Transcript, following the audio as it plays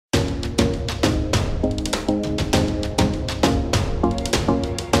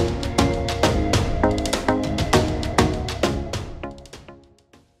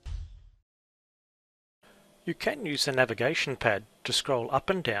You can use the navigation pad to scroll up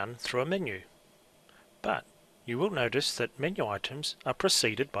and down through a menu, but you will notice that menu items are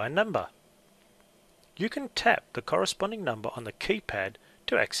preceded by a number. You can tap the corresponding number on the keypad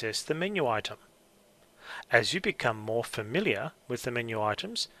to access the menu item. As you become more familiar with the menu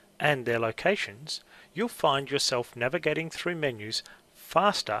items and their locations, you'll find yourself navigating through menus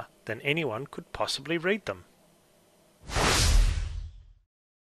faster than anyone could possibly read them.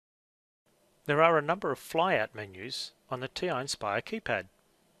 There are a number of flyout menus on the TI-Nspire keypad.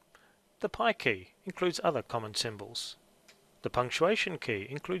 The pi key includes other common symbols. The punctuation key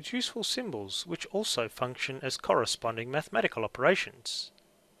includes useful symbols which also function as corresponding mathematical operations.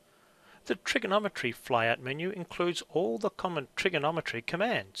 The trigonometry flyout menu includes all the common trigonometry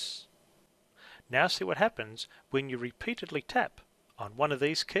commands. Now see what happens when you repeatedly tap on one of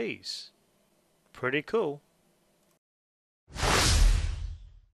these keys. Pretty cool.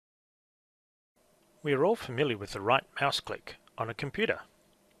 We are all familiar with the right mouse click on a computer.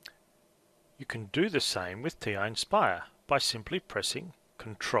 You can do the same with TI-Nspire by simply pressing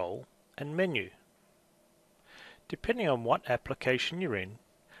Control and Menu. Depending on what application you're in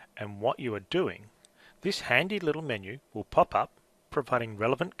and what you are doing, this handy little menu will pop up, providing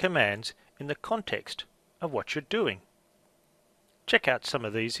relevant commands in the context of what you're doing. Check out some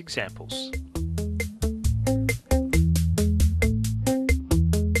of these examples.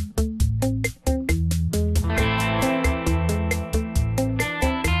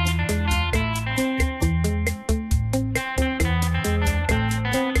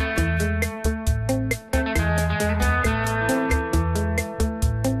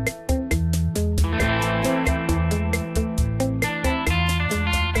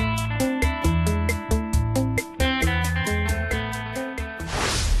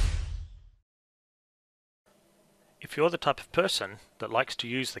 If you're the type of person that likes to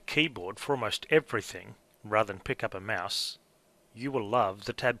use the keyboard for almost everything rather than pick up a mouse, you will love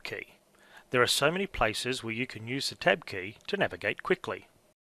the Tab key. There are so many places where you can use the Tab key to navigate quickly.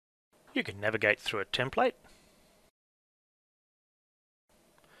 You can navigate through a template,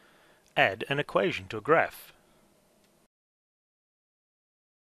 add an equation to a graph,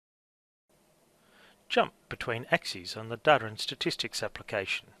 jump between axes on the data and statistics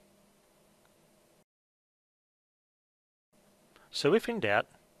application. So if in doubt,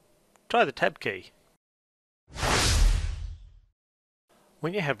 try the Tab key.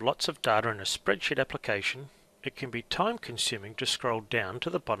 When you have lots of data in a spreadsheet application, it can be time-consuming to scroll down to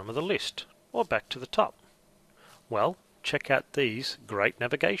the bottom of the list or back to the top. Well, check out these great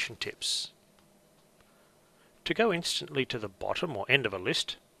navigation tips. To go instantly to the bottom or end of a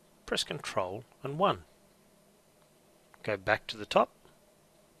list, press Ctrl and 1. Go back to the top,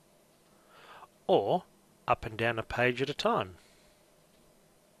 or up and down a page at a time.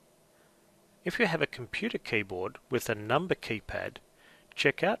 If you have a computer keyboard with a number keypad,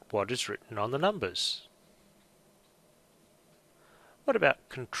 check out what is written on the numbers. What about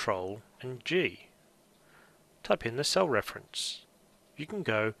Control and G? Type in the cell reference. You can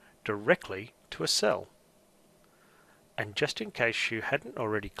go directly to a cell. And just in case you hadn't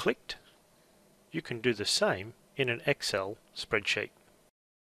already clicked, you can do the same in an Excel spreadsheet.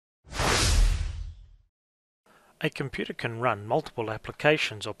 A computer can run multiple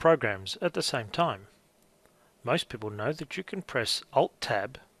applications or programs at the same time. Most people know that you can press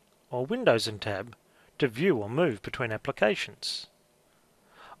Alt-Tab or Windows and Tab to view or move between applications.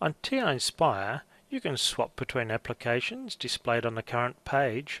 On TI-Nspire, you can swap between applications displayed on the current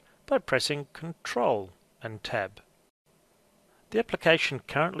page by pressing Control and Tab. The application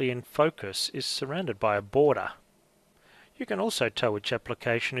currently in focus is surrounded by a border. You can also tell which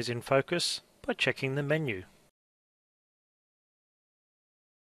application is in focus by checking the menu.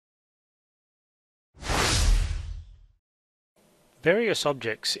 Various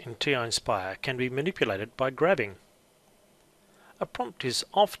objects in TI-Nspire can be manipulated by grabbing. A prompt is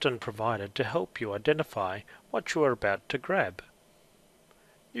often provided to help you identify what you are about to grab.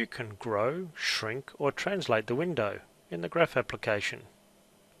 You can grow, shrink, or translate the window in the graph application,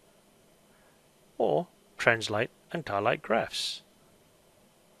 or translate and dilate graphs,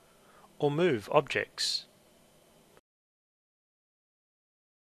 or move objects.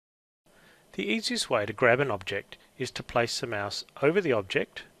 The easiest way to grab an object is to place the mouse over the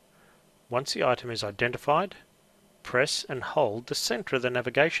object. Once the item is identified, press and hold the center of the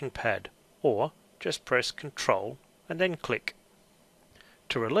navigation pad, or just press Ctrl and then click.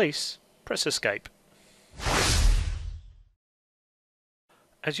 To release, press Escape.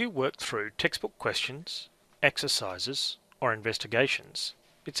 As you work through textbook questions, exercises, or investigations,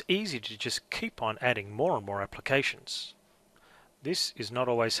 it's easy to just keep on adding more and more applications. This is not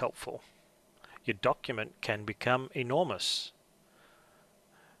always helpful. your document can become enormous.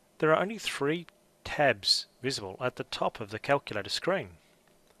 There are only 3 tabs visible at the top of the calculator screen,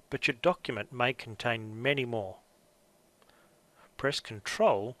 but your document may contain many more. Press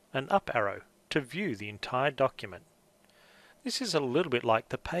Ctrl and up arrow to view the entire document. This is a little bit like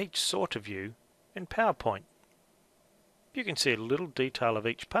the page sorter view in PowerPoint. You can see a little detail of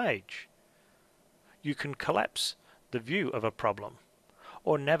each page. You can collapse the view of a problem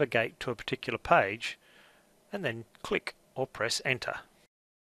or navigate to a particular page and then click or press Enter.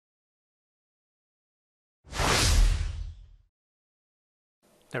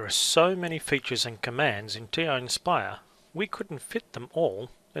 There are so many features and commands in TI-Nspire, we couldn't fit them all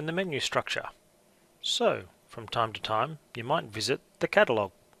in the menu structure. So, from time to time, you might visit the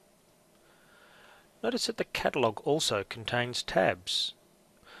catalogue. Notice that the catalogue also contains tabs.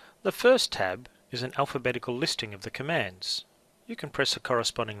 The first tab is an alphabetical listing of the commands. You can press a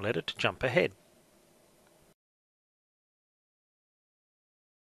corresponding letter to jump ahead.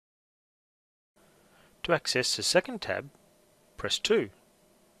 To access the second tab, press 2.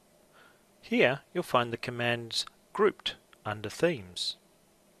 Here you'll find the commands grouped under Themes.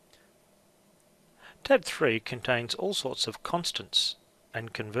 Tab 3 contains all sorts of constants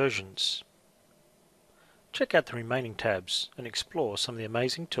and conversions. Check out the remaining tabs and explore some of the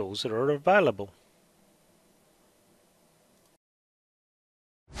amazing tools that are available.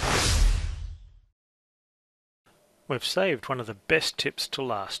 We've saved one of the best tips to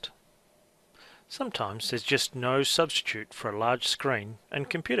last. Sometimes there's just no substitute for a large screen and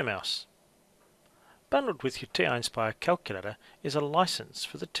computer mouse. Bundled with your TI-Nspire calculator is a license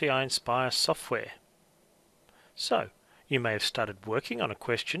for the TI-Nspire software. So, you may have started working on a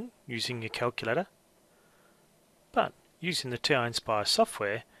question using your calculator, but using the TI-Nspire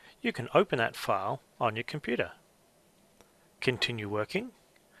software, you can open that file on your computer. Continue working,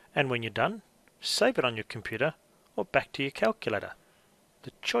 and when you're done, save it on your computer or back to your calculator.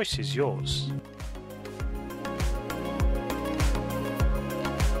 The choice is yours.